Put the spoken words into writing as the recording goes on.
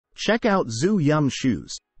Check out Zoo Yum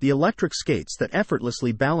shoes, the electric skates that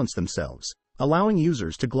effortlessly balance themselves, allowing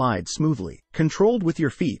users to glide smoothly. Controlled with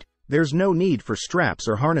your feet, there's no need for straps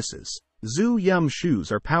or harnesses. Zoo Yum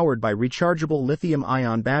shoes are powered by rechargeable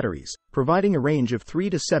lithium-ion batteries, providing a range of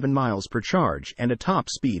 3 to 7 miles per charge and a top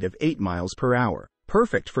speed of 8 miles per hour.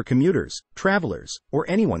 Perfect for commuters, travelers, or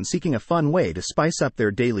anyone seeking a fun way to spice up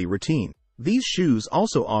their daily routine. These shoes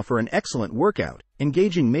also offer an excellent workout,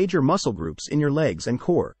 engaging major muscle groups in your legs and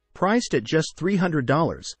core. Priced at just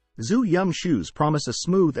 $300, Zoo Yum shoes promise a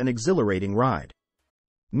smooth and exhilarating ride.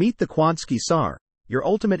 Meet the Quadski SAR, your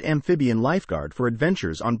ultimate amphibian lifeguard for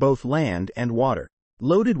adventures on both land and water.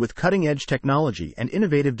 Loaded with cutting-edge technology and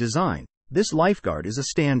innovative design, this lifeguard is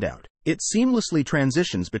a standout. It seamlessly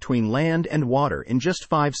transitions between land and water in just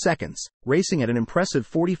 5 seconds, racing at an impressive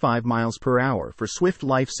 45 miles per hour for swift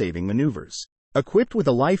life-saving maneuvers. Equipped with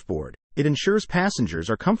a lifeboard, it ensures passengers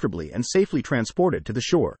are comfortably and safely transported to the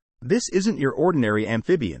shore. This isn't your ordinary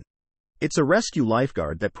amphibian. It's a rescue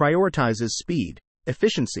lifeguard that prioritizes speed,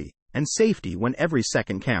 efficiency, and safety when every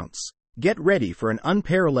second counts. Get ready for an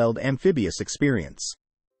unparalleled amphibious experience.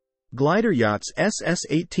 Glider Yachts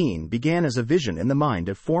SS-18 began as a vision in the mind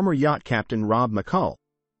of former yacht captain Rob McCall,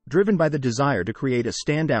 driven by the desire to create a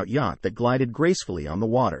standout yacht that glided gracefully on the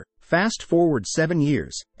water. Fast forward 7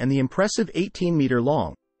 years, and the impressive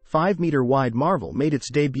 18-meter-long, 5-meter-wide marvel made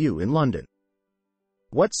its debut in London.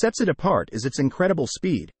 What sets it apart is its incredible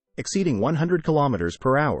speed, exceeding 100 kilometers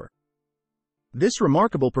per hour. This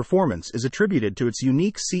remarkable performance is attributed to its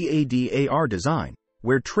unique CADAR design,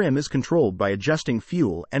 where trim is controlled by adjusting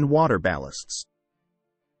fuel and water ballasts.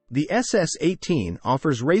 The SS-18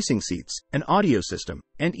 offers racing seats, an audio system,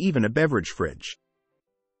 and even a beverage fridge.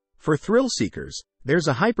 For thrill seekers, there's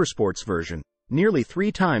a hypersports version, nearly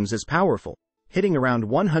 3 times as powerful, hitting around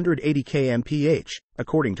 180 kmph,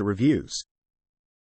 according to reviews.